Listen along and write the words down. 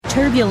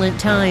Turbulent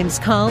times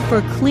call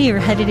for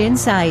clear-headed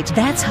insight.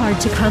 That's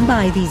hard to come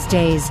by these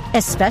days,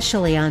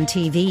 especially on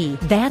TV.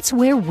 That's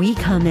where we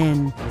come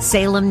in.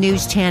 Salem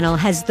News Channel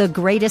has the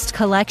greatest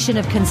collection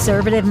of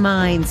conservative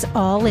minds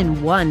all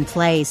in one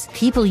place.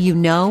 People you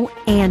know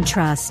and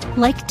trust,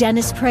 like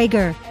Dennis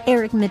Prager,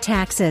 Eric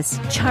Metaxas,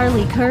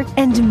 Charlie Kirk,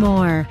 and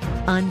more.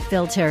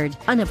 Unfiltered,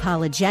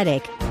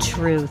 unapologetic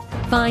truth.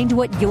 Find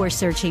what you're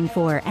searching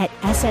for at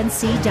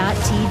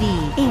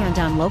snc.tv and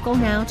on Local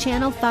Now,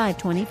 Channel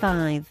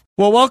 525.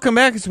 Well, welcome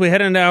back as we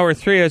head into Hour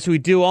 3, as we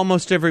do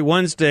almost every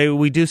Wednesday.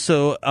 We do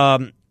so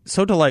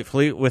so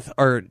delightfully with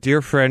our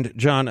dear friend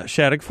John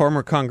Shadegg,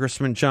 former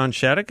Congressman John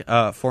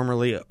Shadegg,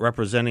 formerly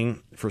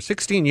representing for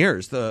 16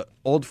 years the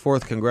Old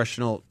 4th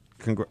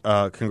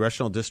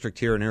Congressional District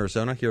here in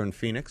Arizona, here in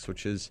Phoenix,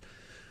 which is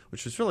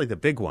really the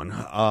big one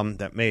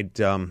that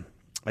made,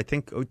 I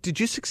think, did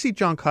you succeed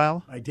John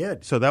Kyle? I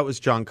did. So that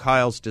was John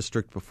Kyle's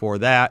district before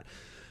that.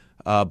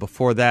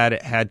 Before that,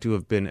 it had to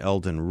have been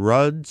Eldon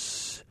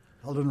Rudd's.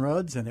 Eldon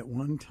Rudd's, and at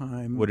one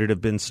time... Would it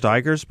have been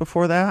Steiger's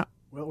before that?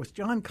 Well, it was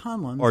John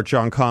Conlon's. Or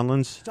John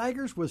Conlon's?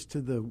 Steiger's was to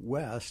the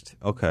west.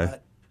 Okay.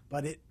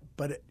 But it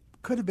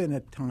could have been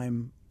at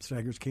time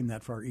Steiger's came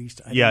that far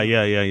east.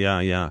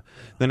 Yeah.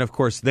 Then, of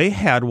course, they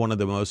had one of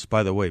the most,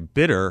 by the way,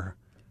 bitter...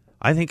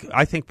 I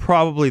think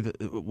probably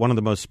one of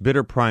the most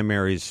bitter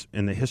primaries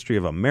in the history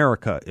of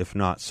America, if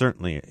not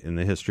certainly in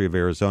the history of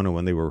Arizona,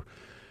 when they were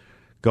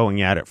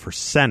going at it for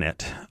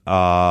Senate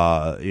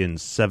in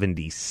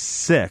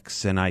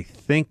 76. And I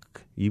think,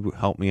 you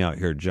help me out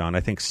here, John, I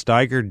think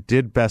Steiger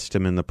did best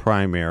him in the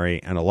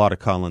primary, and a lot of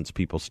Collins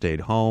people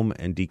stayed home,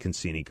 and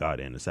DeConcini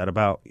got in. Is that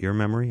about your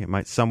memory? It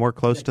might somewhere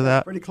close to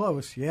that? Pretty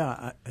close,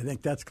 yeah. I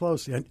think that's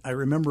close. I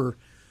remember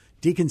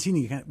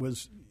DeConcini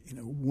was...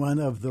 one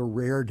of the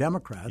rare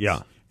Democrats,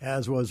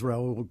 as was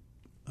Raul.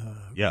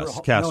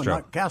 Castro. No,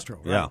 not Castro.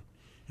 Right?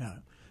 Yeah.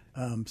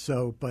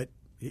 But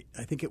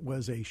I think it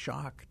was a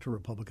shock to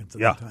Republicans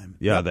at that time.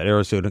 Yeah, that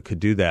Arizona could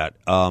do that.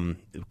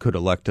 Could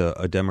elect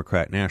a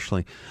Democrat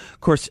nationally. Of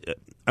course,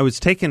 I was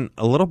taken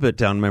a little bit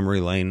down memory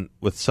lane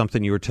with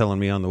something you were telling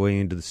me on the way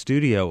into the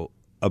studio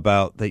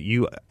about that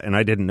you, and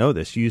I didn't know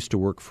this, you used to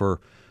work for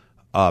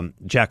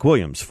Jack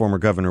Williams, former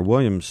Governor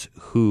Williams,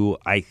 who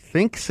I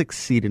think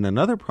succeeded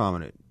another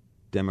prominent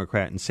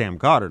Democrat in Sam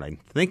Goddard. I'm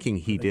thinking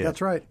he did.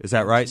 That's right. Is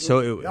that right?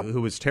 So,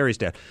 who was Terry's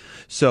dad.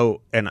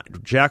 So, and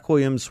Jack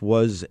Williams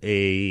was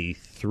a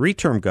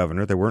 3-term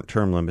governor. There weren't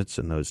term limits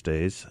in those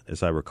days,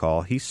 as I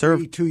recall. He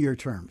served 3 2-year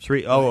terms.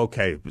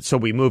 Okay. So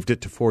we moved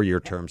it to 4-year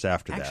terms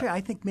after that. Actually,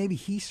 I think maybe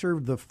he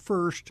served the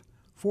first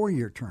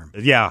 4-year term.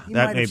 Yeah,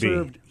 that may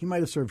be. He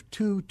might have served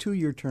 2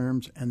 2-year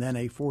terms and then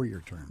a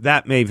 4-year term.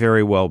 That may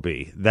very well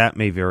be.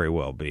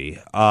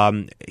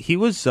 He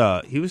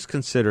was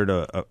considered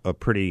a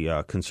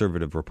pretty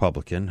conservative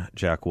Republican,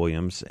 Jack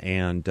Williams,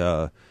 and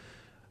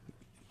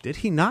did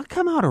he not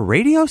come out of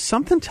radio?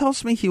 Something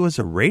tells me he was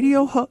a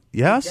radio host.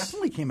 Yes, he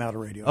definitely came out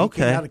of radio.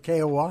 Okay, he came out of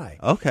KOY.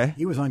 Okay,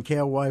 he was on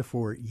KOY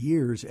for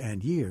years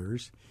and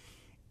years.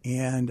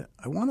 And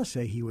I want to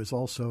say he was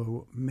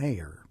also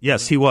mayor.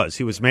 Yes, he was.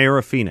 He was mayor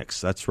of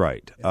Phoenix. That's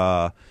right.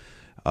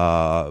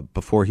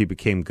 Before he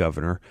became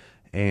governor,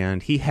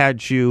 and he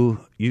had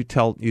you. You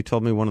told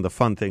me one of the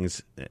fun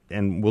things,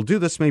 and we'll do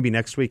this maybe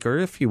next week, or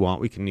if you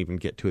want, we can even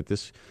get to it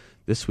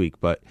this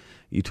week. But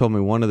you told me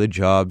one of the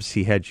jobs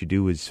he had you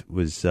do was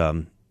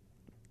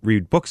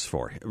read books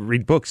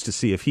to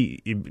see if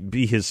he'd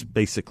be his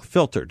basic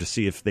filter to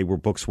see if they were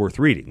books worth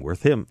reading,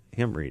 worth him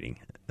reading.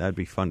 That'd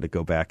be fun to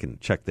go back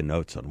and check the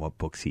notes on what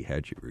books he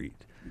had you read.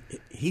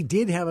 He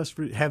did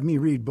have me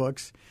read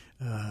books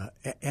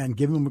and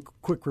give him a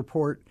quick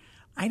report.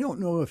 I don't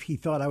know if he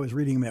thought I was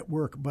reading them at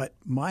work, but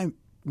one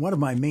of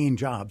my main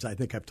jobs, I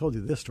think I've told you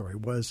this story,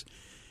 was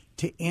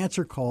to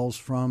answer calls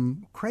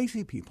from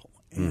crazy people.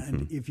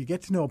 And if you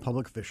get to know a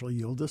public official,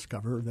 you'll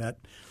discover that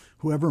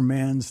whoever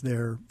mans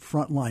their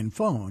frontline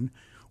phone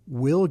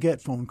will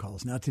get phone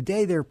calls. Now,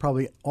 today they're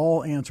probably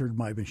all answered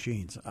by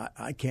machines.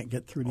 I can't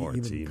get through to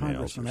even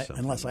Congress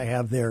unless I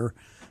have their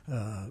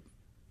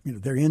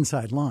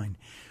inside line.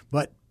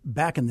 But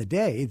back in the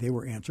day, they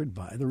were answered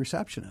by the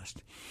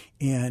receptionist.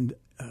 And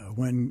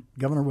when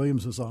Governor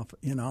Williams was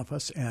in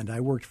office, and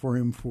I worked for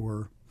him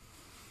for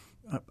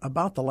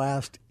about the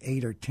last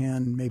 8 or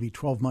 10, maybe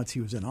 12 months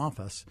he was in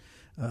office,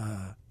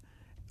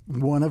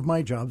 one of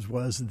my jobs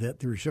was that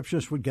the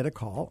receptionist would get a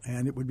call,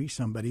 and it would be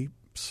somebody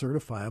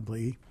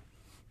certifiably,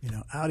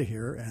 out of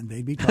here, and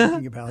they'd be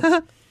talking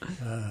about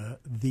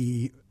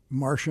the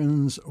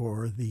Martians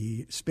or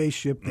the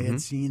spaceship they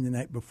had seen the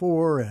night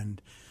before, and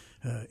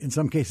in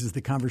some cases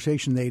the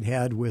conversation they'd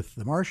had with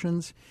the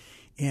Martians.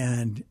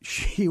 And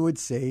she would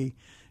say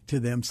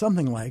to them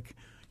something like,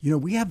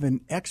 we have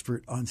an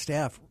expert on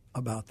staff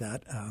about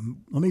that.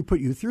 Let me put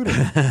you through to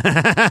him.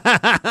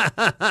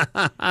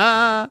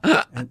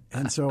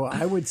 and so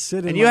I would sit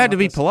in my office. And you had to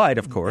be polite,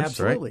 of course,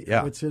 absolutely. Right?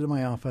 Yeah. I would sit in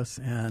my office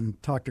and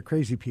talk to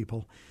crazy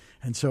people.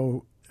 And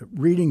so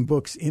reading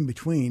books in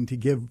between to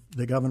give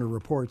the governor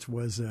reports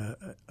was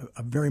a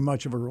very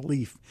much of a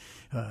relief,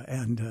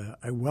 and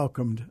I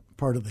welcomed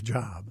part of the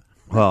job.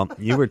 Well,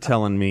 you were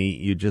telling me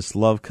you just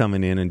love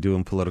coming in and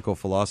doing political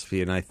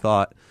philosophy, and I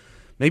thought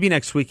maybe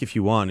next week, if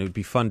you want, it would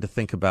be fun to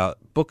think about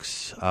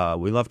books.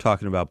 We love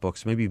talking about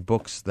books, maybe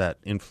books that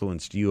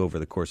influenced you over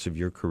the course of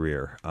your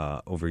career,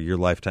 over your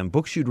lifetime,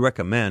 books you'd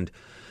recommend.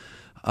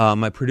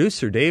 My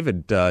producer,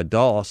 David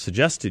Dahl,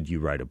 suggested you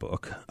write a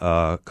book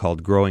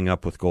called Growing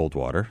Up with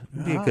Goldwater.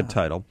 It'd be a good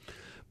title.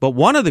 But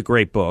one of the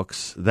great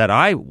books that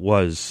I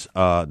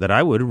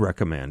would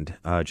recommend,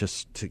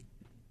 just to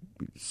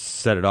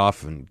set it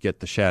off and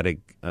get the Shadegg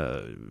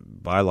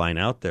byline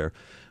out there,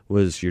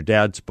 was your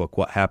dad's book,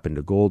 What Happened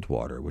to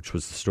Goldwater, which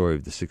was the story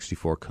of the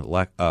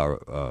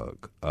 1964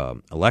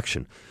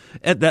 election.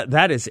 And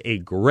that is a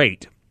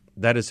great.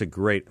 I'm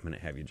going to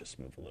have you just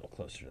move a little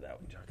closer to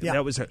that one, John. Yeah.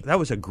 That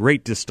was a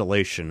great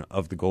distillation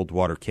of the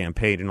Goldwater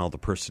campaign and all the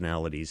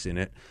personalities in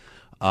it.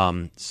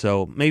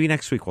 So maybe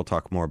next week we'll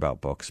talk more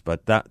about books,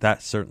 but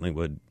that certainly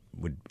would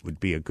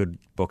be a good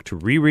book to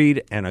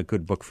reread and a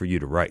good book for you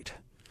to write.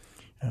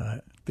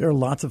 There are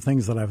lots of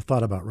things that I've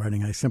thought about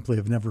writing. I simply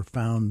have never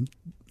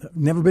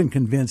been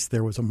convinced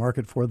there was a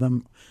market for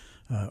them,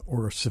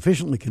 or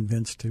sufficiently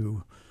convinced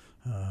to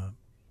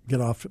get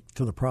off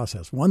to the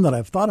process. One that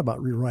I've thought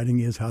about rewriting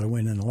is How to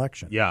Win an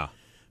Election. Yeah.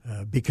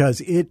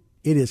 Because it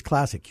is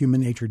classic.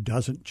 Human nature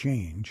doesn't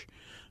change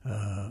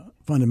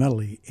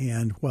fundamentally.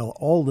 And while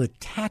all the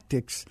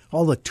tactics,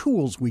 all the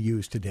tools we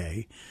use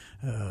today,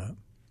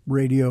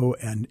 radio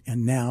and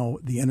now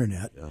the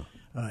internet,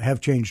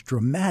 have changed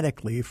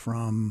dramatically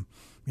from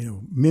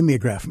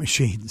mimeograph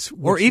machines.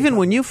 Or even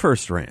when you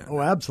first ran. Oh,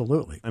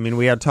 absolutely. I mean,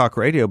 we had talk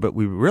radio, but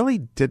we really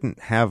didn't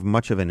have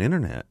much of an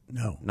internet.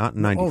 No. Not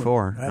in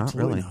 94. Absolutely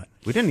not really. not.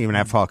 We didn't even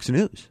have Fox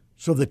News.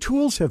 So the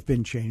tools have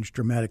been changed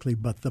dramatically,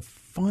 but the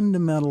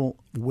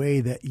fundamental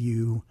way that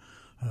you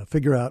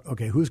figure out,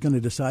 okay, who's going to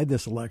decide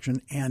this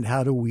election and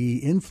how do we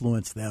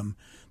influence them,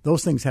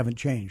 those things haven't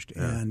changed.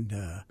 Yeah.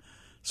 And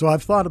so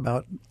I've thought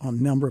about, on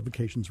a number of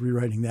occasions,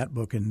 rewriting that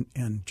book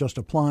and just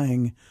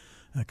applying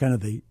kind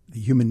of the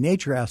human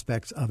nature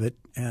aspects of it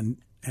and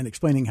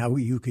explaining how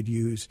you could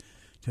use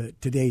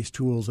today's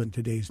tools and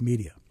today's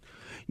media.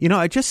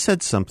 I just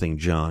said something,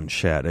 John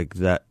Shadegg,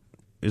 that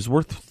is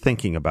worth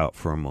thinking about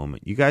for a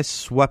moment. You guys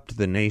swept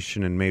the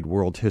nation and made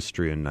world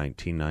history in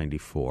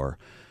 1994.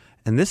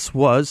 And this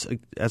was,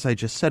 as I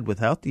just said,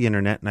 without the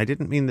internet, and I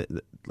didn't mean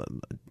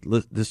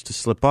this to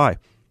slip by.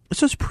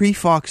 This was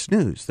pre-Fox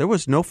News. There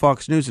was no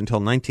Fox News until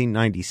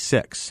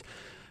 1996.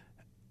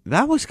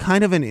 That was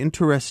kind of an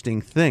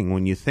interesting thing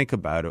when you think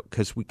about it,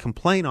 because we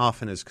complain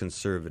often as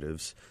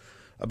conservatives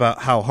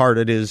about how hard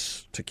it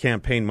is to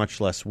campaign, much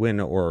less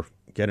win or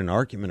get an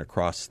argument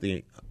across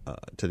to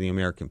the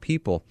American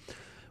people.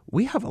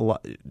 We have a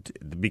lot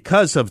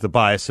because of the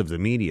bias of the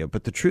media.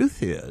 But the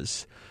truth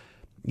is,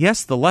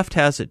 yes, the left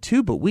has it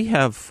too, but we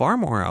have far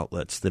more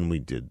outlets than we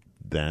did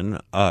then.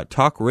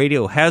 Talk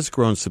radio has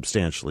grown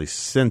substantially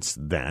since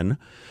then.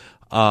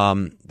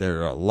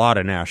 There are a lot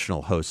of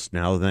national hosts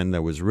now. Then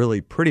there was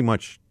really pretty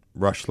much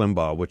Rush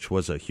Limbaugh, which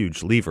was a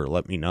huge lever.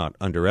 Let me not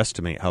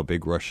underestimate how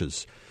big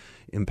Rush's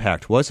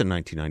impact was in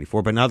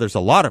 1994. But now there's a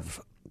lot of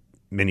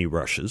mini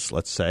Rushes,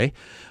 let's say.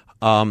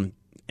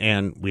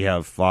 And we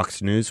have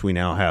Fox News. We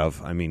now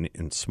have,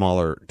 in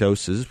smaller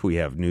doses, we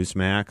have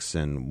Newsmax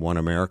and One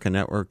America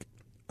Network,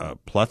 a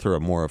plethora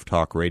more of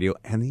talk radio,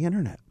 and the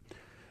internet.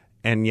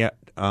 And yet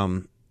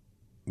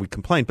we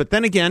complain. But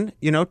then again,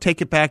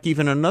 take it back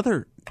even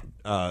another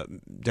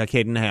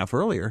decade and a half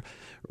earlier.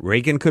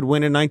 Reagan could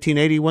win in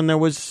 1980 when there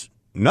was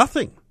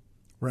nothing.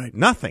 Right.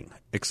 Nothing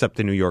except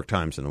the New York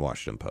Times and the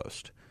Washington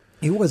Post.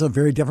 It was a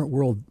very different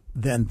world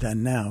then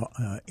than now.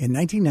 In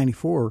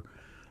 1994,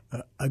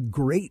 a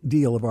great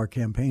deal of our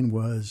campaign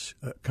was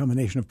a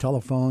combination of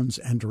telephones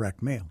and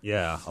direct mail.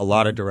 Yeah, a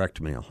lot of direct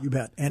mail. You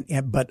bet.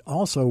 But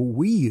also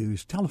we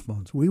used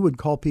telephones. We would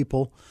call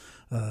people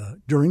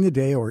during the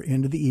day or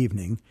into the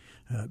evening.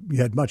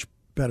 You had much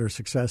better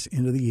success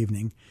into the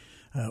evening.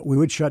 We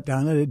would shut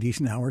down at a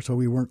decent hour, so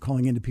we weren't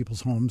calling into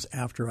people's homes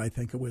after, I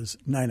think it was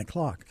 9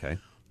 o'clock. Okay.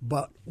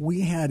 But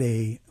we had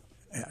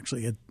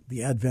actually at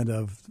the advent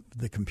of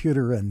the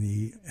computer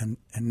and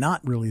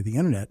not really the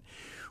internet,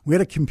 we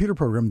had a computer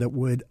program that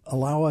would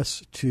allow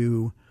us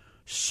to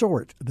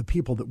sort the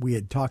people that we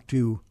had talked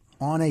to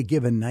on a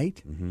given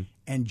night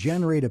and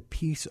generate a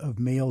piece of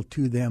mail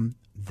to them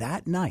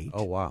that night.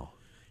 Oh, wow.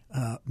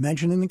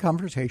 Mentioning the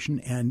conversation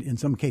and in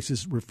some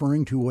cases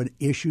referring to what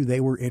issue they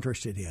were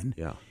interested in.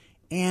 Yeah.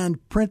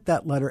 And print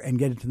that letter and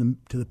get it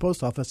to the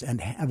post office and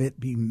have it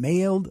be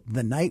mailed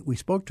the night we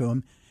spoke to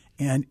them.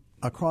 And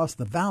across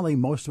the valley,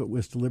 most of it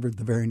was delivered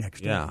the very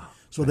next day. Yeah.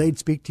 So they'd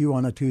speak to you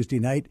on a Tuesday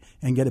night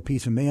and get a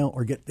piece of mail,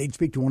 or they'd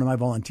speak to one of my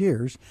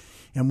volunteers.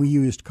 And we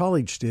used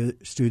college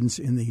students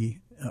in the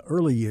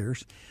early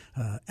years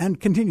and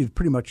continued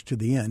pretty much to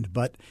the end.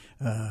 But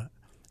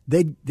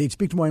they'd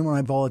speak to one of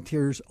my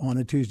volunteers on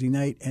a Tuesday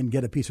night and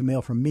get a piece of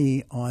mail from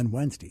me on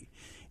Wednesday.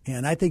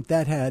 And I think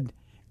that had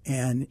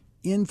an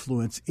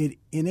influence. It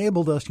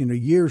enabled us,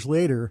 years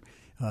later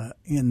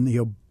in the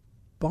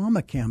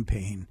Obama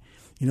campaign,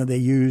 they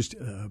used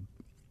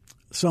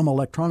some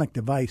electronic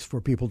device for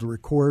people to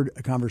record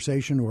a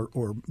conversation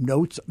or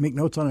make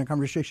notes on a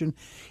conversation.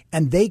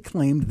 And they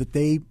claimed that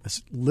they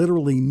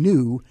literally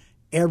knew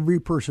every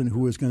person who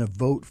was going to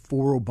vote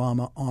for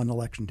Obama on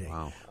Election Day.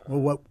 Wow.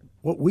 Well,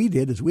 what we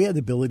did is we had the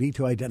ability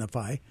to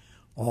identify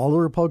all the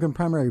Republican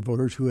primary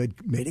voters who had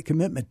made a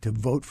commitment to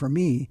vote for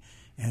me,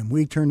 and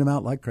we turned them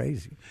out like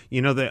crazy.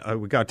 We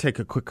got to take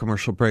a quick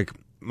commercial break.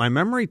 My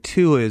memory,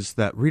 too, is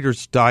that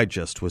Reader's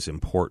Digest was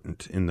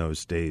important in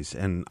those days.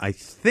 And I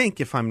think,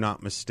 if I'm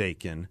not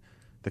mistaken,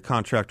 the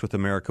contract with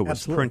America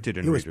was printed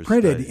in Reader's Digest. It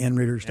was printed in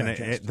Reader's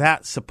Digest.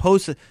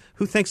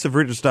 Who thinks of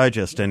Reader's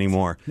Digest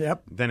anymore?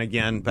 Yep. Then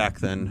again, back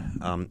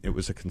then, it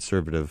was a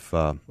conservative.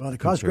 Well, it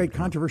caused great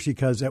controversy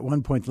because at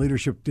one point,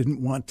 leadership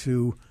didn't want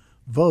to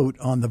vote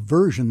on the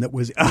version that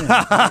was in.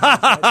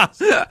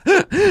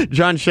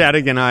 John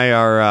Shadegg and I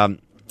are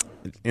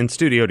in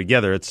studio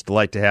together. It's a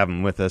delight to have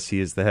him with us. He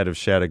is the head of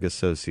Shadegg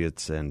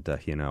Associates, and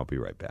he and I will be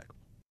right back.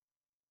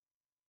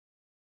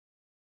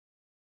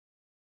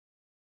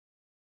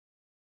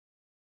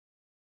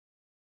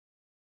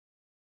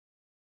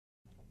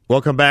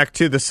 Welcome back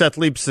to the Seth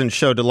Leibson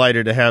Show.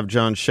 Delighted to have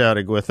John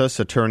Shadegg with us,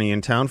 attorney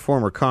in town,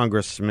 former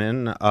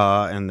congressman,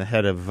 and the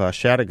head of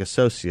Shadegg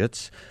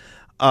Associates.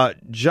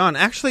 John,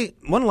 actually,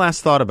 one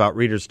last thought about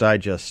Reader's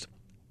Digest.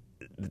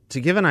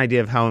 To give an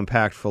idea of how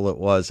impactful it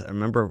was, I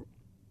remember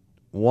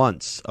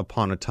once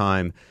upon a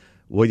time,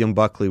 William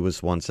Buckley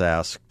was once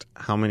asked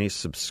how many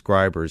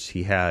subscribers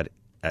he had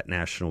at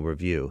National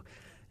Review,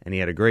 and he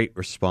had a great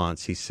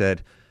response. He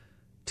said,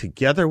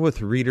 "Together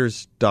with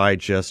Reader's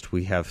Digest,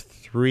 we have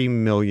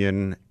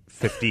 3,050,000.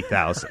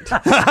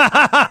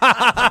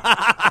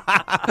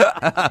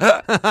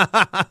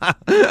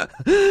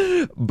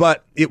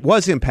 But it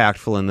was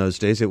impactful in those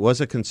days. It was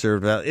a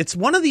conservative. It's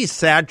one of these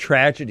sad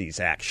tragedies,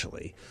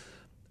 actually,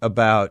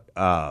 about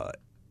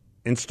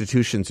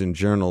institutions and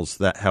journals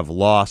that have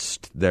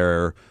lost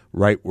their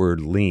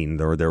rightward lean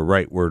or their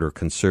rightward or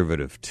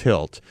conservative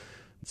tilt.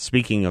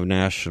 Speaking of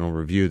National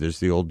Review, there's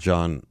the old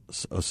John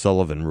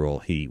O'Sullivan rule.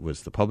 He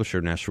was the publisher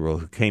of National Review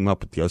who came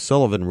up with the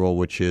O'Sullivan rule,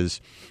 which is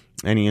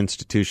any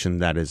institution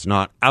that is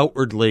not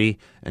outwardly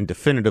and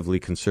definitively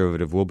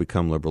conservative will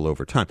become liberal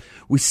over time.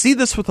 We see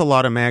this with a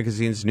lot of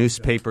magazines,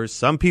 newspapers.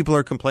 Some people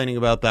are complaining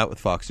about that with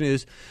Fox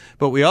News,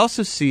 but we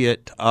also see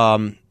it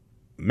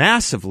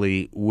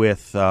massively with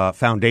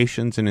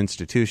foundations and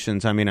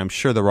institutions. I mean, I'm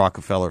sure the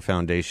Rockefeller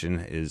Foundation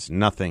is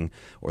nothing,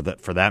 or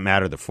that, for that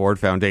matter, the Ford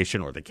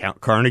Foundation or the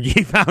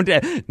Carnegie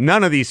Foundation.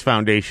 None of these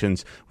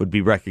foundations would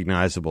be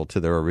recognizable to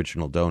their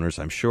original donors,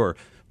 I'm sure,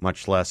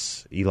 much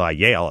less Eli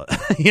Yale.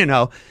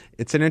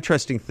 It's an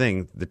interesting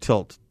thing, the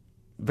tilt.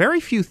 Very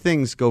few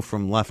things go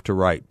from left to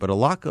right, but a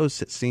lot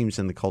goes, it seems,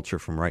 in the culture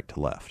from right to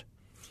left.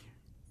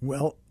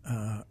 Well,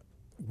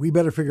 we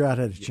better figure out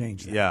how to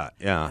change that.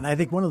 Yeah. And I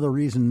think one of the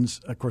reasons,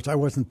 of course, I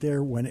wasn't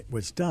there when it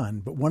was done,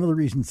 but one of the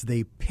reasons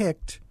they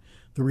picked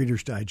the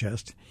Reader's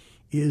Digest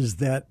is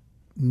that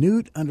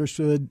Newt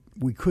understood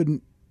we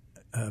couldn't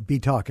be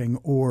talking,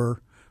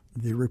 or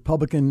the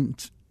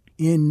Republicans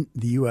in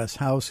the U.S.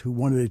 House who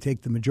wanted to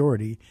take the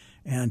majority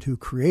and who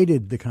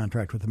created the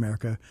contract with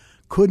America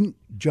couldn't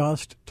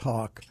just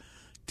talk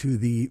to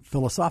the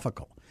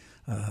philosophical.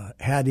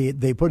 Had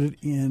they put it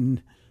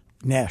in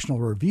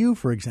National Review,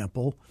 for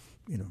example,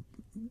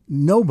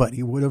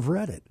 nobody would have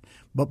read it.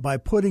 But by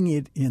putting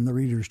it in the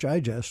Reader's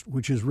Digest,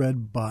 which is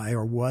read by,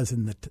 or was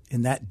in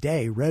that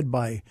day, read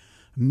by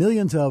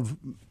millions of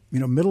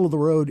middle of the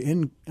road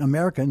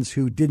Americans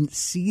who didn't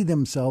see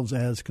themselves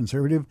as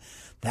conservative,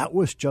 that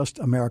was just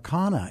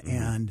Americana,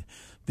 and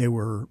they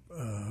were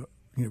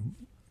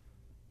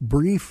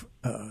brief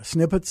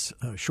snippets,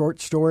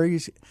 short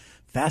stories,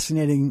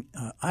 fascinating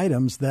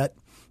items that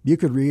you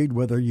could read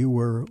whether you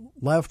were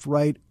left,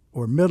 right,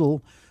 or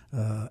middle.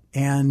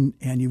 And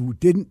you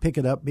didn't pick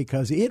it up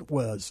because it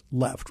was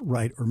left,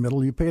 right, or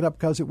middle. You picked it up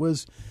because it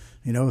was,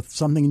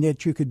 something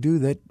that you could do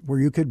where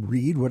you could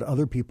read what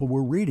other people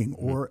were reading,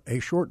 or a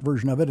short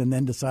version of it, and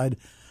then decide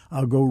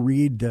I'll go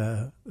read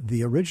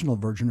the original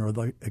version or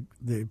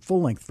the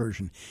full length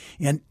version.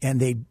 And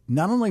they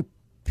not only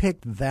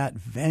picked that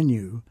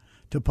venue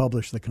to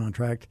publish the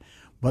contract,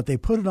 but they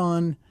put it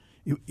on.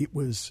 It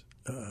was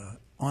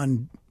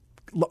on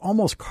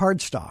almost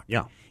cardstock.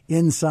 Yeah.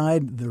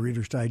 Inside the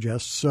Reader's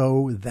Digest,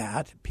 so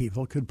that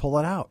people could pull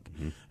it out.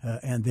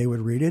 And they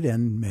would read it,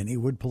 and many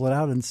would pull it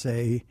out and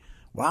say,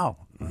 wow,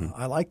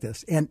 I like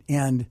this.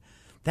 And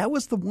that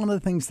was one of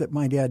the things that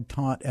my dad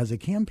taught as a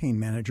campaign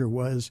manager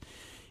was,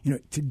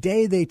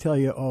 today they tell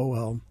you, oh,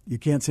 well, you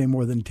can't say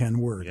more than 10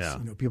 words. Yeah.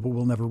 People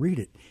will never read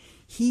it.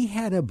 He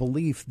had a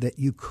belief that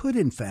you could,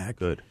 in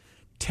fact,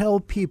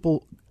 tell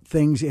people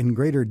things in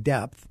greater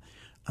depth,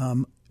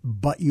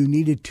 but you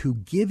needed to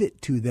give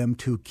it to them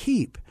to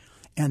keep.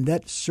 And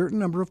that certain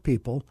number of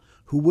people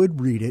who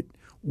would read it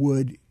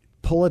would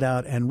pull it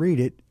out and read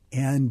it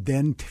and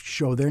then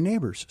show their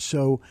neighbors.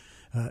 So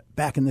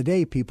back in the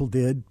day, people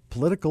did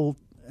political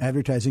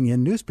advertising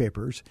in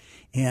newspapers.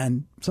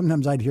 And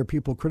sometimes I'd hear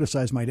people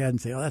criticize my dad and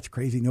say, oh, that's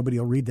crazy. Nobody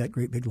will read that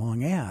great big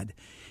long ad.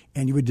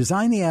 And you would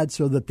design the ad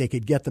so that they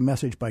could get the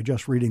message by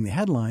just reading the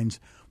headlines,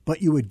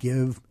 but you would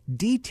give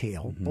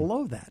detail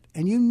below that.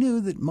 And you knew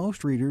that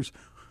most readers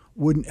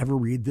wouldn't ever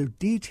read the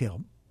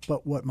detail.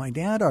 But what my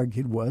dad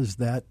argued was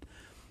that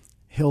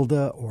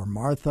Hilda or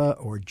Martha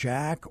or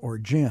Jack or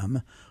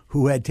Jim,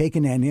 who had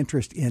taken an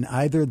interest in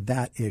either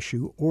that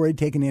issue or had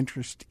taken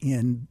interest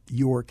in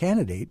your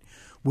candidate,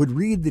 would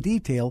read the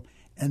detail,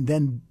 and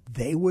then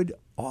they would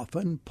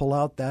often pull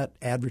out that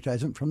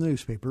advertisement from the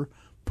newspaper,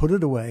 put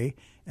it away,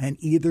 and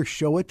either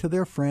show it to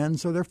their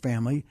friends or their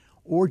family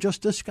or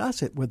just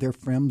discuss it with their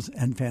friends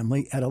and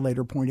family at a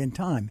later point in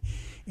time.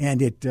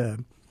 And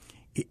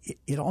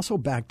it also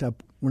backed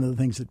up one of the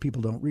things that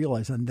people don't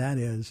realize, and that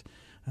is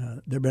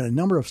there have been a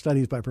number of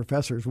studies by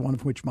professors, one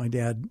of which my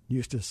dad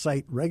used to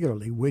cite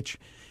regularly, which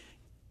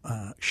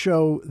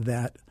show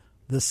that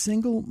the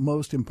single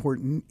most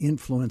important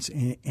influence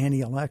in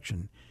any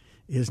election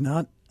is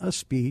not a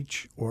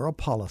speech or a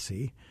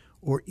policy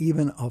or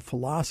even a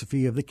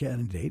philosophy of the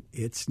candidate.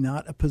 It's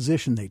not a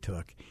position they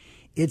took.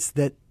 It's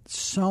that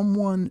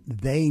someone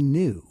they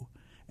knew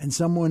and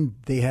someone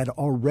they had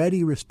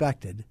already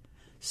respected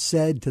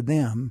said to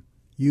them,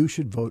 you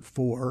should vote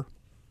for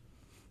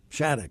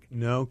Shadegg.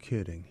 No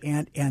kidding.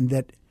 And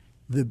that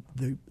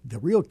the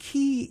real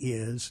key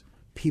is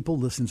people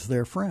listen to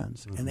their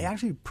friends. And they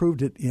actually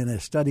proved it in a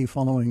study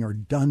following or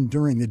done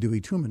during the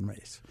Dewey-Tooman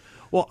race.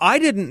 Well, I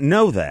didn't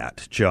know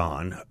that,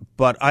 John,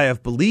 but I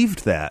have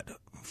believed that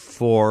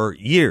for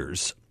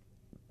years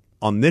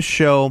on this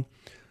show,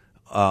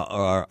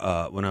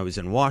 when I was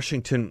in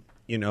Washington,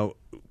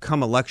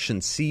 come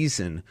election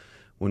season,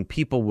 when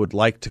people would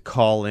like to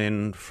call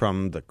in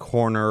from the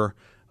corner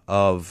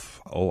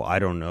of,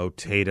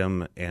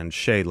 Tatum and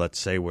Shea, let's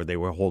say, where they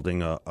were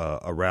holding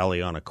a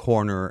rally on a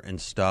corner and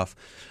stuff,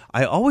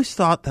 I always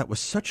thought that was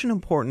such an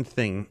important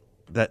thing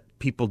that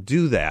people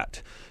do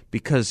that,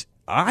 because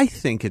I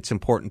think it's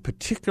important,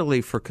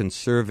 particularly for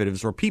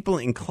conservatives or people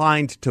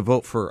inclined to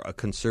vote for a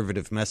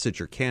conservative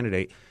message or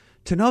candidate,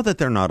 to know that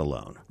they're not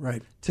alone.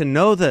 Right. To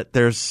know that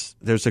there's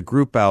a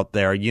group out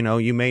there.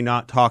 You may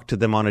not talk to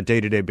them on a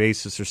day-to-day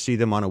basis or see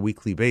them on a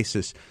weekly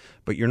basis,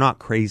 but you're not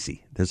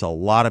crazy. There's a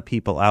lot of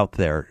people out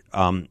there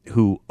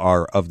who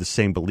are of the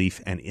same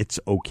belief, and it's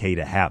okay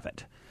to have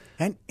it.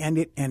 And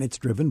it's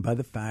driven by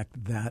the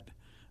fact that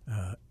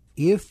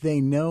if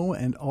they know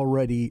and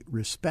already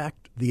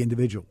respect the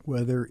individual,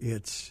 whether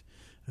it's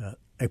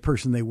a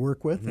person they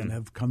work with and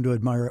have come to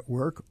admire at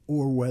work,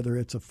 or whether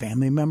it's a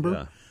family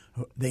member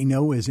they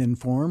know is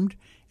informed,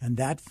 and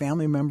that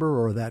family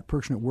member or that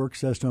person at work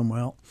says to them,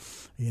 well,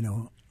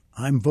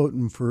 I'm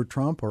voting for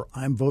Trump or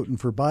I'm voting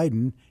for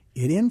Biden,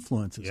 it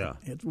influences them.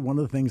 It's one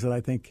of the things that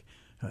I think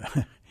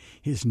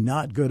is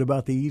not good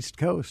about the East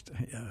Coast.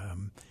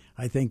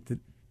 I think that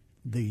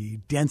the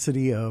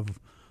density of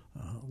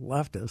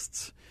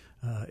leftists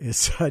is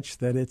such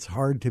that it's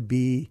hard to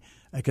be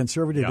a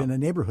conservative in a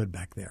neighborhood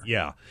back there.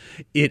 Yeah,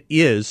 it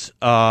is.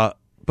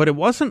 But it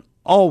wasn't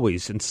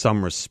always in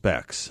some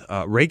respects.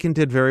 Reagan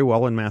did very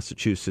well in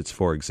Massachusetts,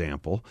 for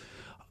example.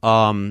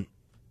 That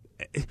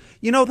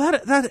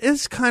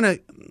is kind of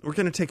 – we're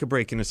going to take a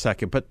break in a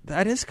second, but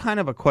that is kind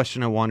of a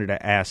question I wanted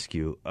to ask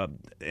you.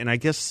 And I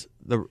guess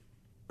the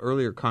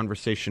earlier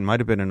conversation might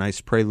have been a nice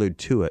prelude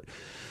to it,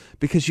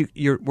 because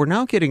we're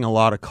now getting a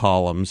lot of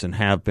columns and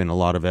have been a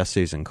lot of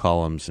essays and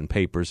columns and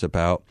papers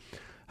about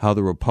how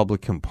the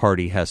Republican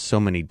Party has so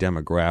many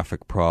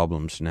demographic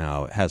problems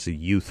now. It has a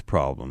youth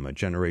problem, a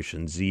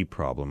Generation Z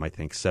problem. I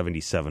think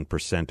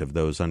 77% of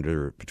those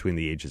between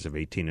the ages of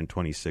 18 and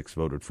 26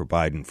 voted for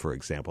Biden, for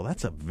example.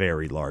 That's a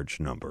very large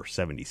number,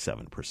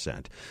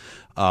 77%.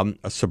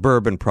 A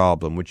suburban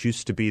problem, which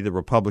used to be the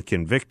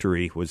Republican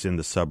victory was in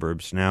the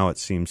suburbs. Now it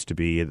seems to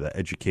be the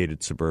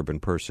educated suburban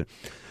person.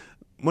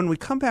 When we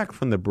come back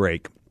from the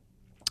break,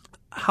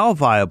 how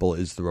viable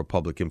is the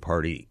Republican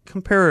Party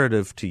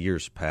comparative to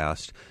years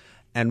past,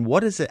 and what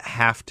does it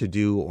have to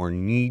do or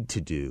need to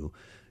do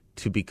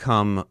to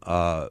become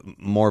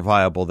more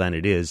viable than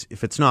it is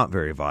if it's not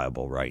very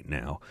viable right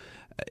now?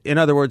 In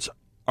other words,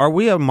 are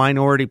we a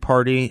minority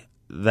party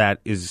that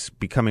is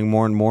becoming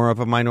more and more of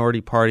a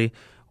minority party,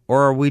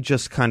 or are we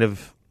just kind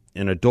of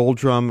in a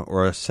doldrum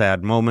or a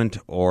sad moment,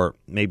 or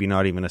maybe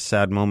not even a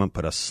sad moment,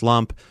 but a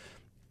slump?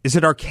 Is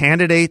it our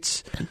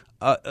candidates?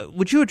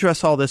 Would you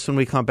address all this when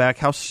we come back?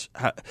 How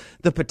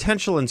the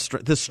potential and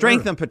the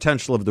strength and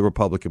potential of the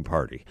Republican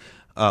Party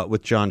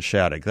with John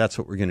Shadegg? That's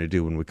what we're going to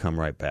do when we come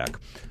right back.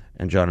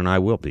 And John and I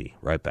will be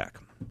right back.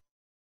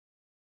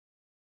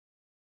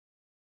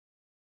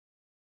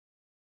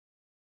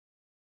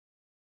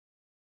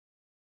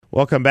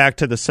 Welcome back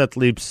to the Seth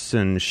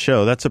Leibson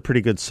Show. That's a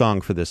pretty good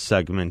song for this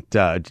segment.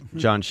 John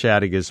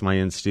Shadegg is my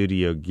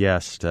in-studio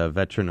guest, a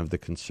veteran of the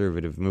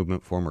conservative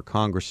movement, former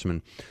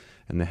congressman,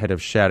 and the head of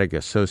Shadegg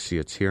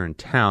Associates here in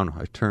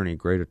town,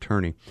 great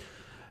attorney.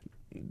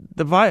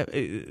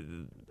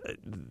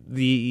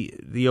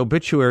 the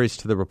obituaries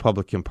to the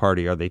Republican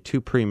Party, are they too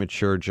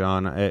premature,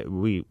 John?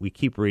 We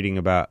keep reading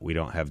about we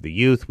don't have the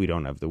youth, we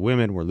don't have the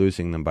women, we're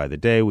losing them by the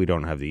day, we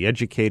don't have the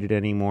educated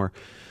anymore.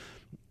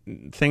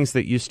 Things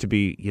that used to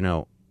be,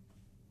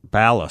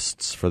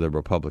 ballasts for the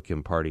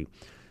Republican Party.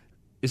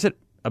 Is it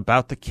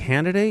about the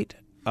candidate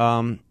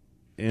in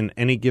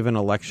any given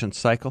election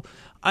cycle?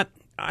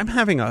 I'm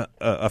having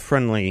a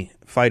friendly,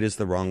 fight is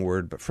the wrong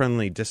word, but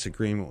friendly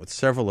disagreement with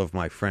several of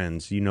my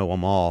friends, you know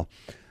them all,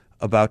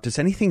 about does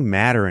anything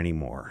matter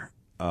anymore?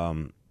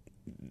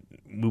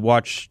 We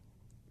watched,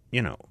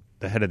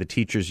 the head of the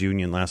teachers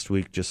union last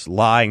week just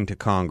lying to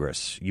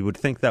Congress. You would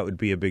think that would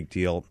be a big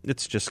deal.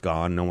 It's just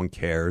gone. No one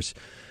cares.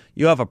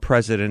 You have a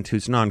president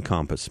who's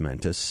non-compos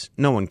mentis.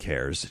 No one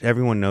cares.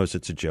 Everyone knows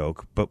it's a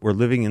joke, but we're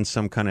living in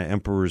some kind of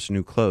emperor's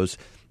new clothes.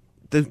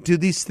 Do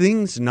these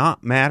things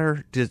not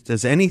matter?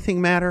 Does anything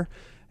matter?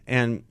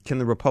 And can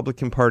the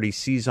Republican Party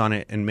seize on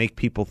it and make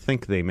people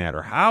think they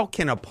matter? How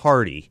can a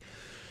party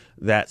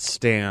that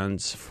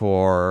stands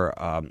for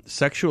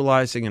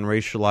sexualizing and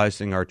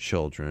racializing our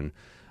children,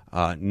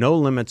 no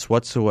limits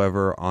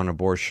whatsoever on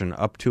abortion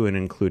up to and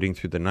including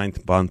through the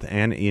 9th month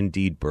and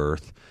indeed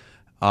birth,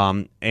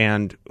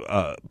 and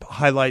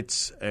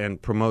highlights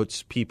and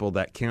promotes people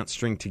that can't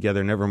string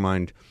together, never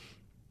mind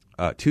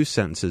two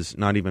sentences,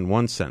 not even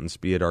one sentence,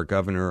 be it our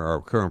governor or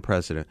our current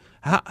president.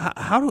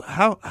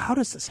 How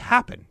does this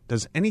happen?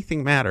 Does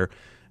anything matter?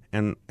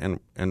 And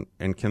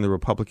can the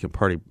Republican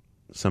Party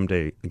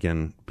someday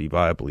again be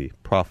viably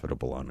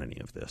profitable on any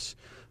of this?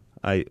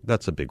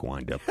 That's a big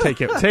wind up.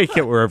 Take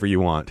it wherever you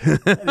want.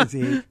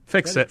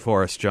 Fix it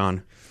for us,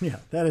 John. Yeah,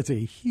 that is a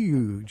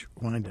huge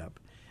wind up.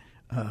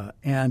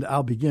 And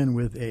I'll begin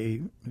with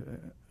a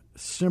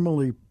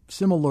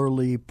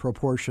similarly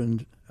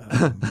proportioned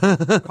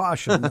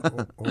caution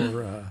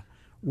or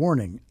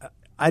warning.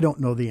 I don't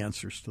know the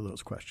answers to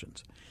those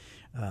questions.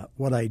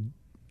 What I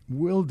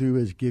will do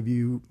is give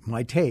you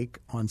my take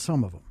on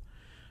some of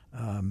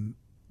them.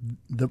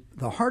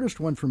 The hardest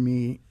one for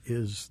me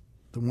is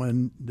the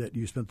one that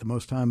you spent the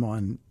most time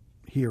on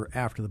here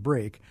after the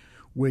break,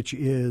 which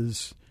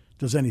is,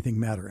 does anything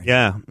matter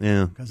anymore?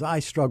 Yeah. Because I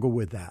struggle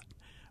with that.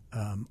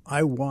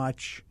 I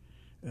watch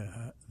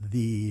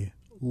the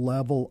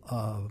level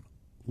of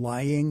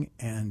lying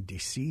and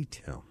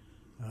deceit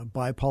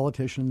by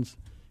politicians.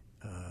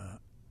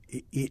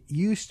 It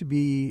used to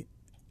be,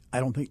 I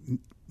don't think,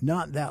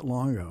 not that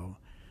long ago,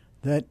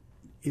 that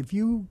if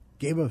you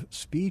gave a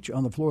speech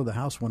on the floor of the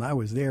House when I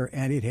was there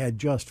and it had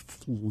just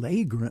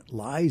flagrant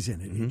lies in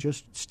it, it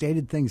just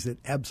stated things that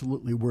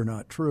absolutely were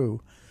not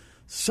true,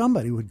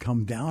 somebody would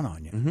come down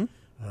on you.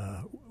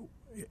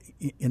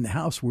 In the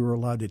House, we were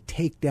allowed to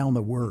take down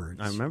the words.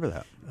 I remember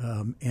that.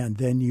 And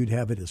then you'd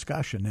have a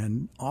discussion.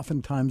 And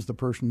oftentimes the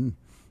person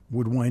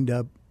would wind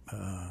up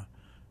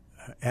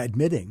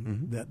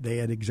admitting that they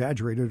had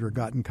exaggerated or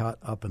gotten caught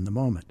up in the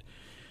moment.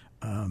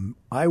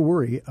 I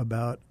worry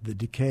about the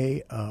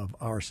decay of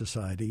our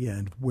society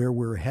and where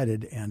we're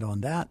headed. And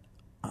on that,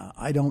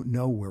 I don't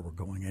know where we're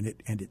going.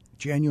 And it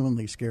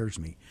genuinely scares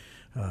me.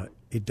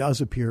 It does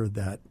appear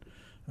that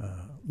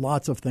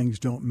lots of things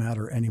don't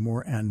matter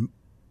anymore. And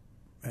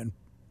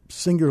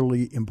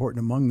singularly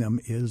important among them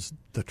is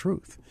the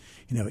truth.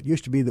 It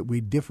used to be that we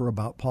differ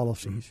about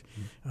policies.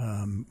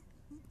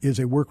 Is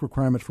a work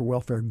requirement for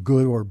welfare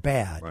good or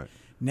bad? Right.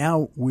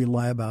 Now we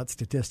lie about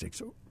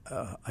statistics.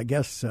 I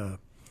guess.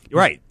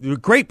 Right.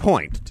 Great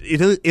point.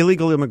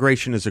 Illegal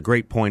immigration is a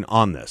great point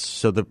on this.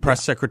 So the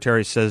press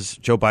secretary says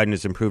Joe Biden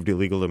has improved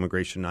illegal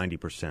immigration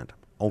 90%.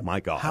 Oh,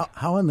 my God.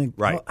 How in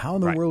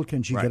the world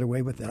can she get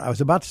away with that? I was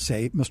about to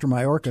say Mr.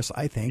 Mayorkas,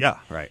 I think,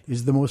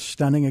 is the most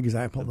stunning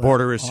example. The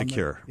border is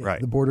secure.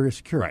 The border is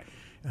secure.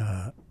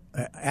 Right.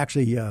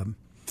 Actually,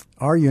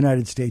 our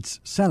United States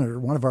Senator,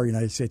 one of our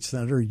United States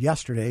Senators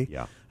yesterday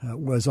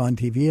was on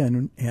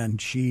TV,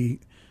 and she,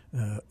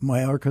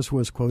 Mayorkas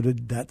was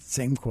quoted that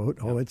same quote,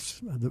 it's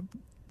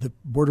the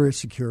border is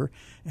secure.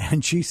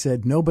 And she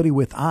said, nobody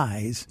with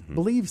eyes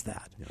believes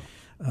that.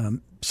 Yeah.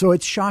 So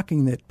it's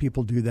shocking that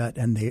people do that,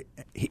 and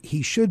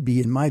he should be,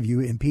 in my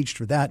view, impeached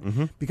for that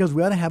because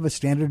we ought to have a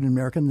standard in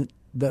America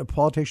that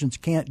politicians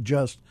can't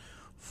just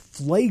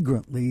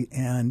flagrantly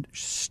and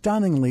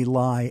stunningly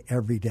lie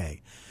every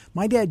day.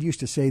 My dad used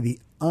to say the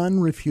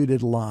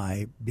unrefuted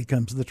lie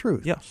becomes the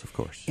truth. Yes, of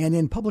course. And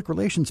in public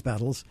relations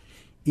battles,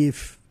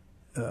 if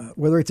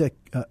whether it's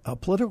a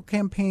political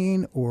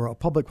campaign or a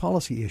public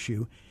policy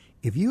issue,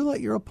 if you let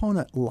your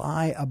opponent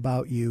lie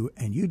about you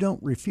and you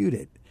don't refute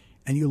it,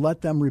 and you let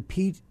them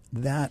repeat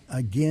that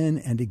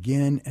again and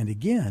again and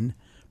again,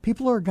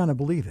 people are going to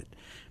believe it.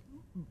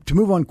 To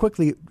move on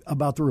quickly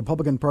about the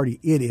Republican Party,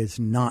 it is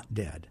not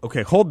dead.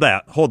 Okay, hold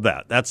that.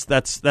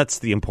 That's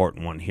the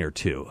important one here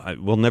too.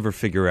 We'll never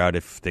figure out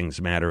if things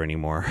matter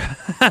anymore,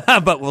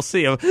 but we'll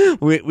see.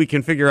 We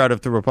can figure out if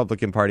the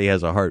Republican Party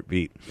has a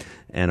heartbeat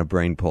and a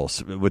brain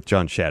pulse with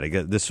John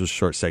Shadegg. This was a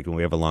short segment.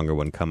 We have a longer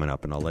one coming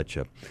up, and I'll let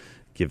you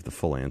give the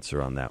full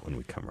answer on that when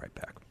we come right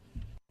back.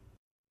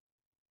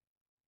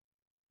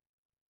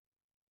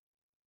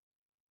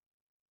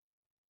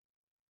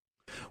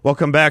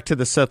 Welcome back to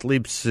the Seth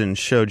Leibson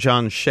Show.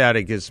 John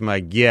Shadegg is my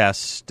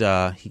guest.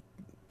 He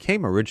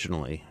came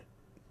originally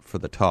for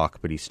the talk,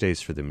 but he stays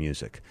for the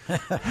music.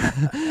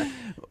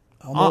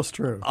 Almost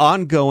true.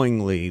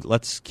 Ongoingly,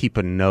 let's keep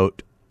a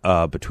note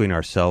between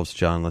ourselves,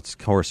 John. Let's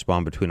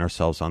correspond between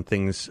ourselves on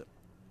things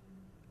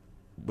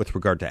with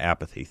regard to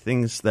apathy,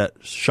 things that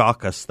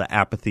shock us, the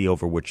apathy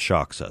over which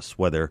shocks us,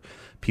 whether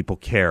people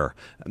care,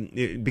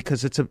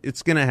 because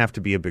it's going to have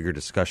to be a bigger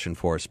discussion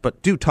for us.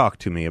 But do talk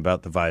to me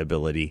about the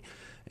viability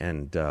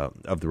and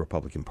of the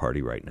Republican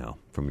Party right now,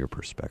 from your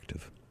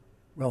perspective.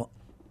 Well,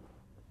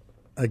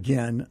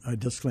 again, a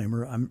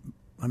disclaimer: I'm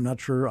not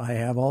sure I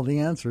have all the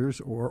answers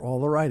or all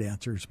the right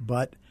answers,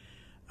 but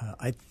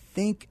I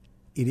think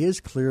it is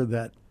clear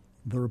that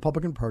the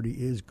Republican Party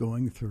is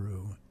going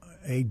through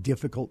a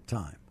difficult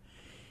time.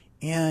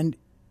 And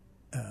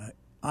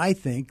I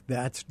think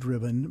that's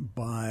driven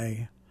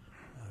by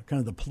kind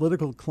of the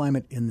political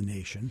climate in the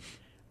nation.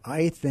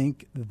 I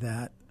think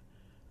that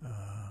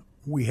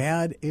we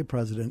had a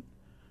president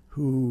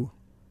who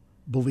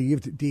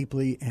believed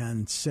deeply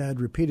and said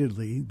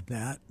repeatedly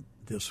that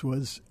this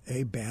was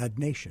a bad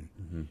nation.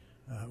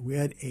 Mm-hmm. We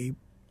had a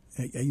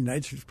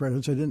United States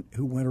president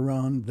who went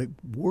around the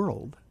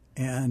world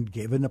and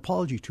gave an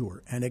apology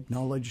tour and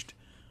acknowledged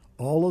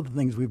all of the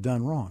things we've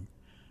done wrong.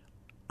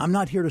 I'm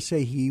not here to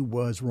say he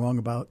was wrong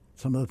about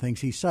some of the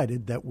things he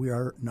cited that we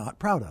are not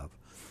proud of.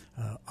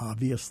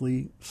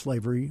 Obviously,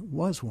 slavery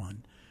was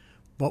one.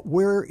 But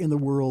where in the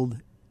world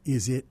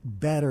is it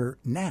better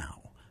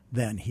now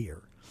than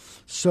here?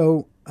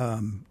 So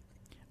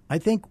I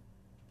think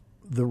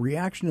the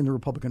reaction in the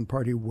Republican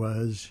Party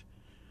was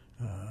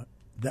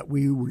that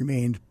we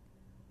remained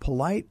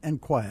polite and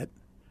quiet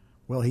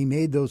while he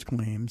made those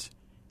claims.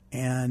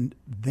 And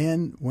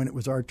then when it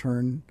was our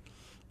turn,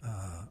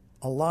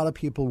 a lot of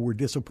people were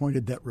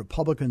disappointed that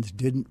Republicans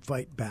didn't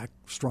fight back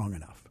strong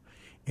enough.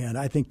 And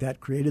I think that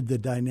created the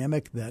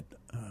dynamic that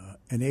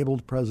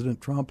enabled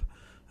President Trump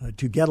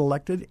to get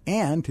elected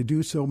and to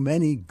do so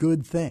many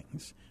good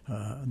things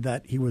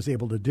that he was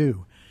able to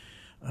do.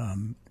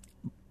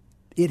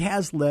 It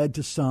has led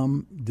to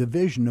some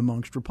division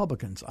amongst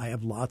Republicans. I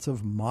have lots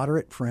of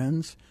moderate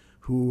friends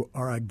who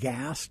are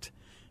aghast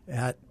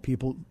at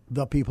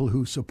the people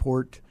who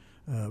support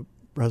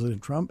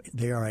President Trump.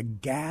 They are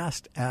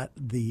aghast at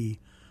the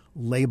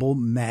label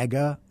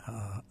MAGA.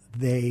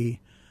 They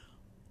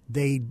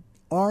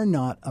are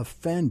not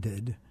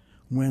offended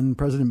when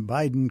President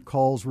Biden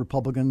calls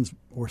Republicans,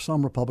 or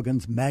some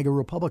Republicans, MAGA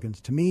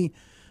Republicans. To me,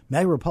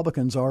 MAGA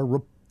Republicans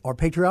are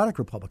patriotic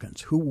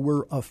Republicans who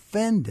were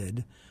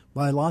offended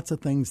by lots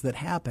of things that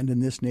happened in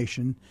this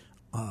nation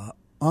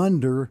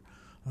under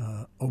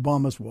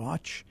Obama's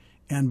watch,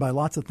 and by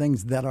lots of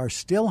things that are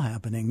still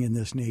happening in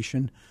this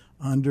nation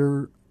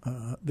under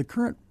the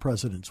current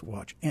president's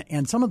watch.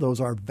 And some of those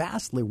are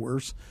vastly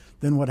worse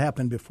than what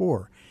happened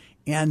before.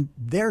 And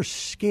they're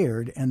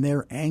scared and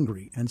they're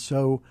angry. And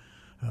so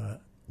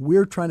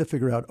we're trying to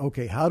figure out,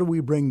 okay, how do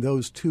we bring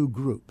those two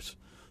groups,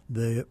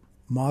 the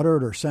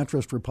moderate or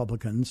centrist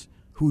Republicans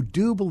who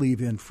do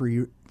believe in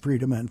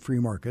freedom and free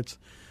markets,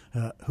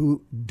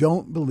 who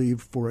don't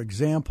believe, for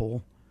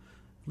example,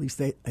 at least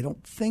I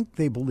don't think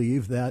they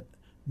believe that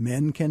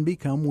men can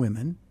become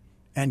women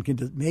and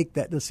can make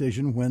that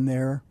decision when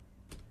they're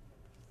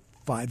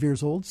 5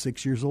 years old,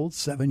 6 years old,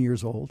 7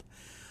 years old.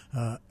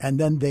 And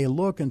then they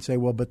look and say,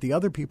 well, but the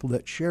other people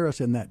that share us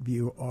in that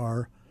view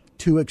are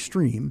too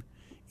extreme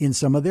in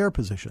some of their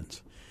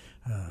positions.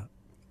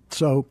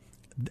 So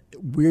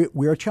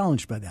we are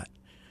challenged by that.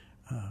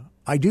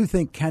 I do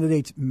think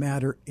candidates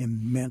matter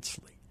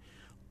immensely.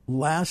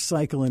 Last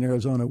cycle in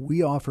Arizona,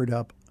 we offered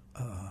up,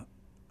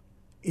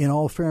 in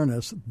all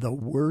fairness, the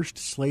worst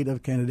slate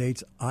of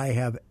candidates I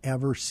have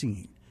ever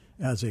seen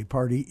as a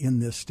party in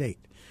this state.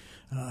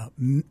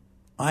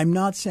 I'm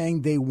not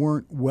saying they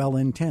weren't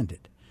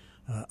well-intended.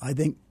 I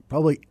think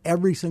probably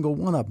every single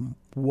one of them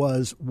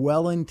was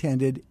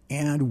well-intended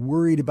and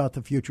worried about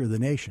the future of the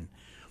nation.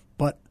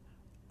 But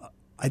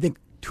I think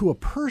to a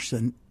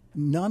person,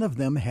 none of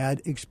them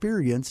had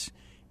experience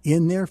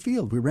in their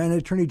field. We ran an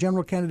attorney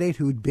general candidate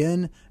who'd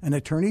been an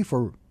attorney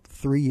for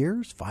 3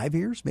 years, 5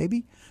 years,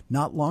 maybe,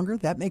 not longer.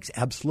 That makes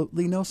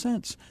absolutely no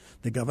sense.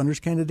 The governor's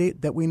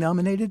candidate that we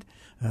nominated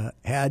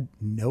had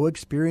no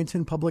experience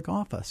in public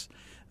office.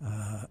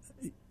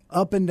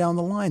 Up and down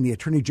the line, the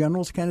attorney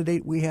general's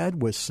candidate we had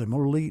was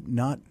similarly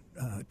not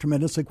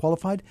tremendously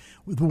qualified.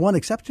 With one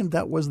exception,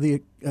 that was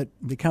the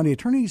county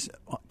attorney's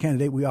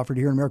candidate we offered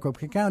here in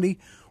Maricopa County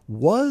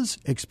was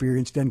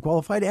experienced and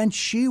qualified, and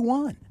she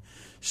won.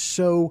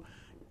 So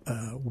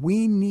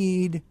we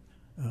need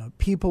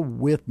people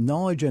with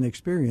knowledge and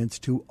experience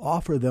to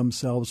offer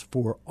themselves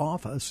for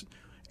office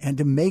and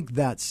to make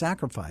that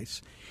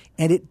sacrifice.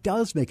 And it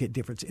does make a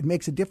difference. It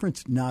makes a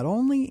difference not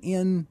only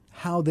in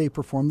how they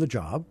perform the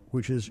job,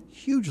 which is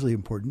hugely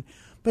important,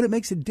 but it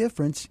makes a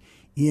difference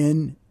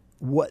in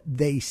what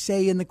they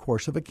say in the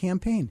course of a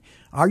campaign.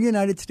 Our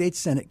United States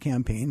Senate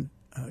campaign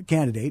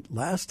candidate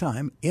last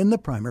time in the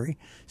primary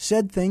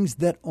said things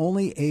that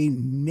only a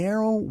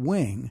narrow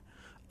wing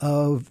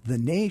of the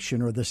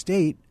nation or the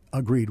state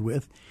agreed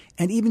with,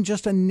 and even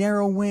just a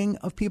narrow wing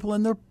of people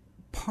in their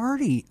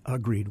party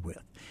agreed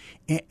with.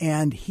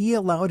 And he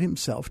allowed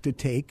himself to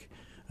take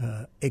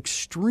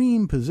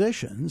extreme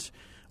positions,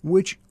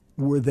 which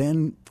were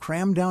then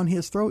crammed down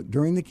his throat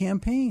during the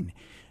campaign.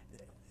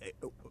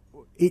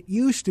 It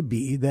used to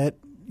be that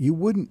you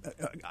wouldn't,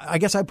 I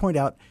guess I point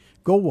out,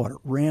 Goldwater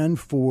ran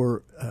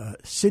for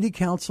city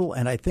council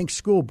and I think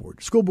school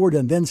board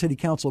and then city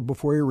council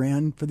before he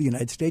ran for the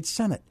United States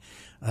Senate.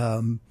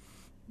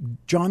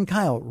 John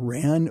Kyle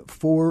ran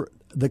for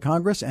the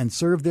Congress and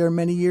served there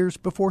many years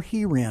before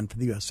he ran for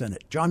the U.S.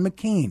 Senate. John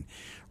McCain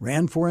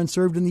ran for and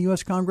served in the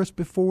U.S. Congress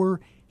before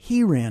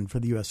he ran for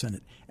the U.S.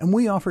 Senate. And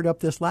we offered up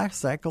this last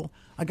cycle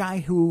a guy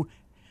who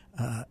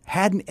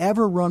hadn't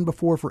ever run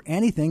before for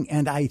anything,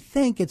 and I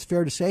think it's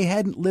fair to say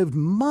hadn't lived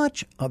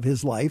much of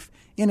his life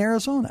in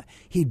Arizona.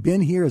 He'd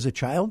been here as a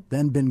child,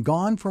 then been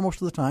gone for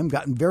most of the time,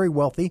 gotten very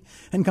wealthy,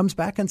 and comes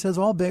back and says,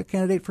 I'll be a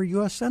candidate for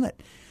U.S.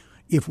 Senate.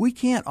 If we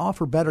can't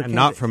offer better and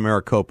not from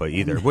Maricopa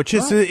either, which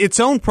is its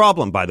own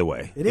problem, by the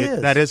way. It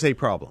is. That is a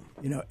problem.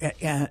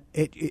 And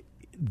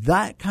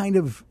that kind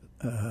of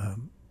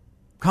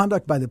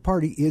conduct by the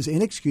party is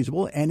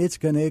inexcusable, and it's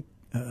going to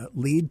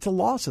lead to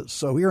losses.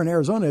 So here in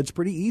Arizona, it's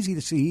pretty easy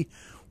to see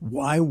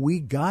why we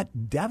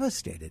got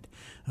devastated.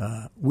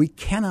 We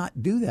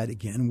cannot do that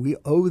again. We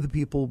owe the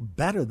people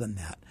better than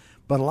that.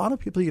 But a lot of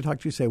people you talk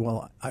to say,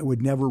 well, I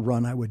would never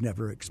run. I would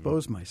never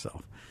expose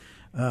myself.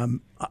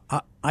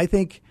 I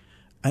think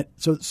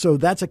so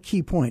that's a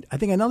key point. I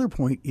think another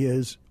point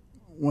is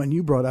when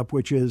you brought up,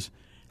 which is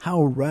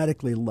how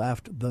radically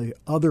left the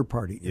other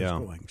party is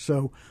going.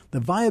 So the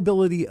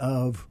viability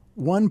of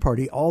one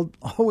party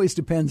always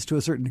depends to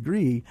a certain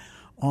degree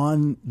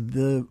on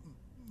the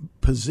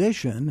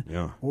position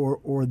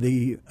or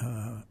the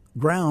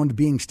ground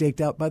being staked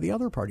out by the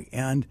other party.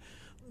 And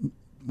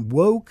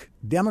woke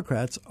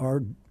Democrats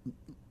are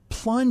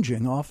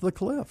plunging off the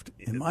cliff,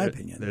 in my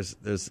opinion.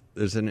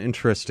 There's an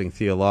interesting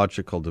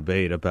theological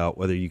debate about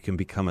whether you can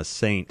become a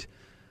saint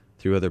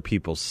through other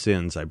people's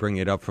sins. I bring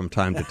it up from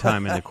time to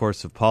time in the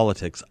course of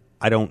politics.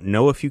 I don't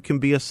know if you can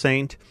be a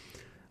saint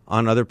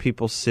on other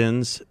people's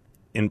sins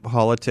in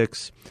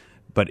politics,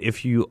 but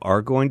if you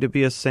are going to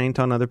be a saint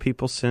on other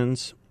people's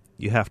sins,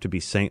 you have to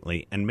be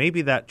saintly. And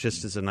maybe that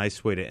just is a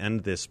nice way to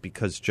end this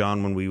because,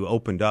 John, when we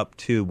opened up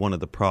to one of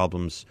the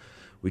problems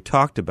we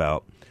talked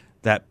about,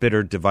 that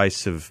bitter,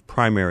 divisive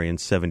primary in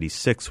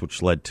 '76,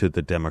 which led to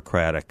the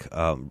Democratic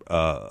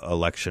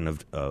election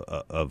of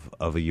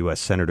a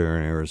U.S. senator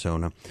in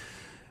Arizona.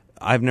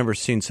 I've never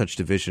seen such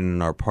division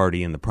in our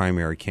party in the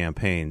primary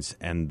campaigns,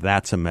 and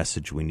that's a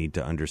message we need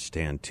to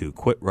understand, too.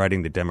 Quit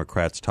writing the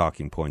Democrats'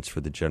 talking points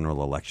for the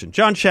general election.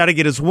 John Shadegg,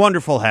 it is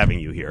wonderful having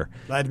you here.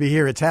 Glad to be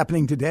here. It's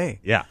happening today.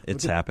 Yeah,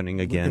 it's happening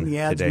again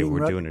today.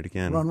 We're doing it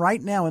again. Run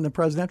right now in the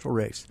presidential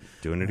race.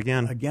 Doing it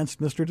again.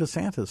 Against Mr.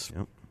 DeSantis.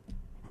 Yep.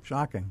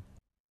 Shocking.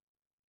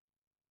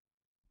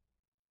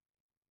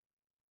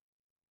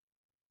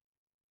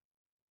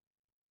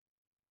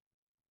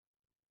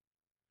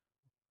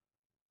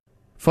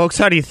 Folks,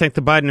 how do you think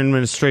the Biden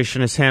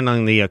administration is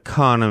handling the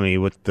economy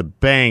with the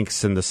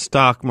banks and the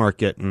stock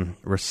market and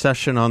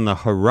recession on the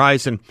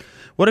horizon?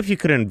 What if you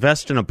could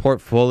invest in a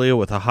portfolio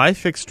with a high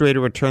fixed rate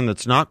of return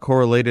that's not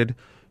correlated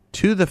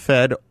to the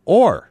Fed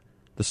or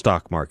the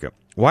stock market?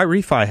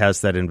 YRefi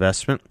has that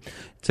investment.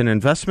 It's an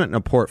investment in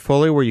a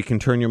portfolio where you can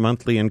turn your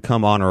monthly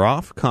income on or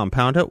off,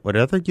 compound it,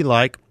 whatever you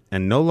like,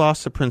 and no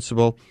loss of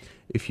principal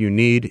if you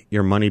need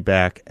your money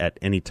back at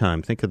any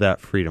time. Think of that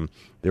freedom.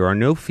 There are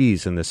no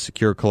fees in this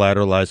secure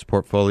collateralized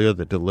portfolio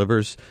that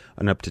delivers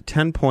an up to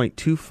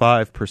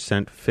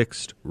 10.25%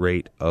 fixed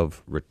rate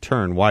of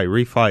return.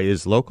 YRefi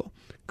is local.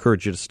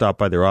 Encourage you to stop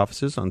by their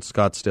offices on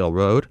Scottsdale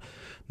Road,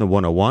 the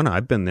 101.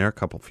 I've been there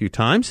a few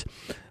times,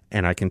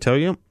 and I can tell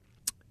you,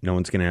 no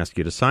one's going to ask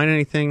you to sign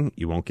anything.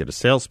 You won't get a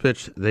sales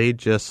pitch. They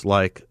just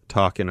like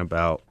talking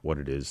about what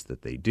it is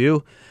that they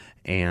do,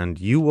 and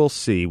you will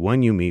see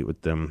when you meet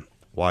with them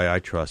why I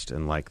trust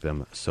and like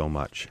them so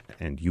much,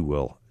 and you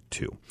will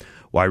too.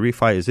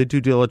 YRefi is a due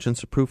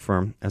diligence approved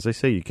firm. As I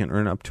say, you can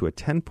earn up to a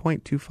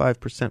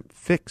 10.25%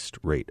 fixed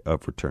rate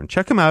of return.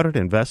 Check them out at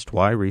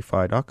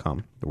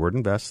investyrrefi.com. The word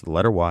invest, the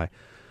letter Y,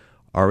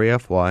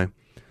 REFY.com,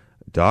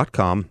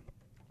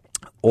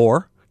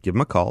 or give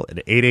them a call at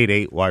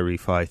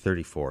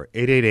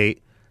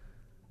 888-YREFI-34,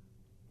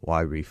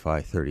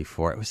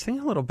 888-YREFI-34. I was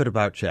thinking a little bit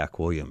about Jack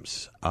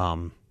Williams,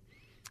 kind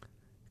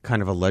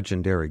of a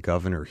legendary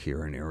governor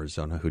here in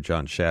Arizona who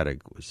John Shadegg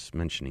was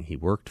mentioning he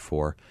worked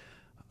for.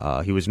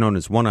 He was known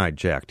as One-Eyed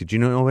Jack. Did you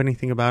know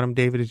anything about him,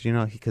 David? Did you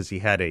know? Because he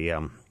had he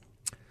had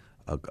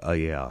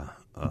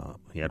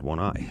one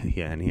eye,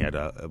 and he had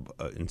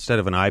instead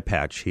of an eye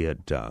patch, he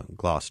had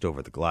glossed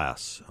over the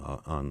glass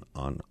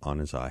on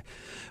his eye.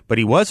 But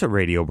he was a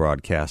radio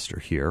broadcaster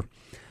here,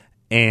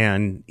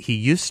 and he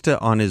used to,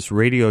 on his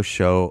radio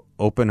show,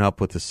 open up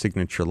with a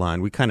signature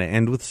line. We kind of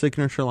end with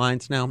signature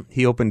lines now.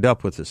 He opened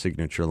up with a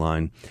signature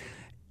line.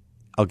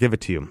 I'll give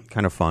it to you.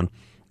 Kind of fun.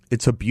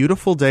 It's a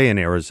beautiful day in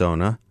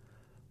Arizona.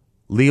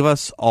 Leave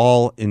us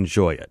all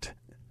enjoy it.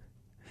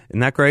 Isn't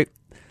that great?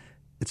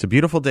 It's a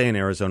beautiful day in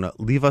Arizona.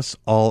 Leave us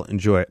all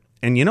enjoy it.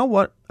 And you know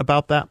what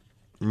about that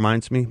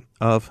reminds me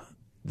of?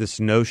 This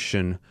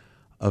notion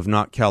of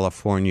not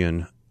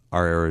Californian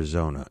or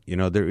Arizona. You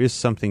know, there is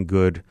something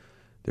good.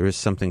 There is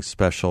something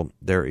special.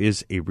 There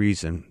is a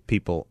reason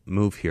people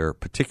move here,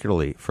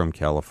 particularly from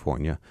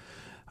California.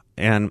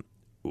 And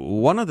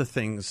one of the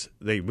things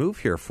they move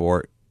here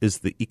for is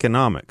the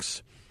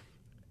economics.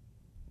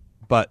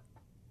 But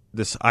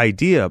this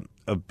idea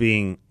of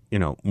being,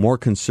 more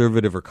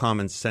conservative or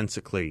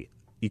commonsensically,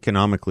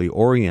 economically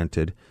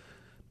oriented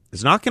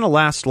is not going to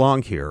last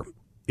long here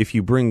if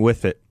you bring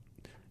with it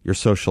your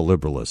social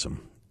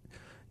liberalism.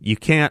 You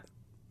can't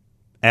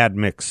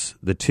admix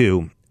the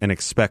two and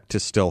expect to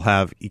still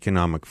have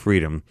economic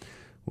freedom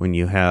when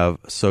you have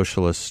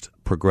socialist,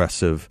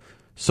 progressive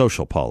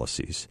social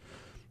policies.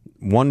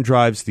 One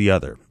drives the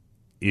other.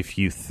 If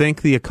you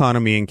think the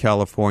economy in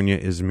California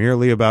is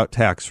merely about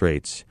tax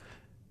rates,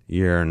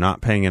 you're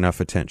not paying enough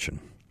attention.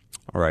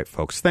 All right,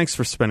 folks, thanks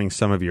for spending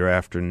some of your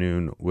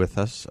afternoon with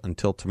us.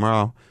 Until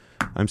tomorrow,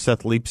 I'm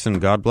Seth Leapson.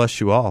 God bless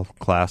you all.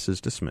 Class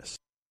is dismissed.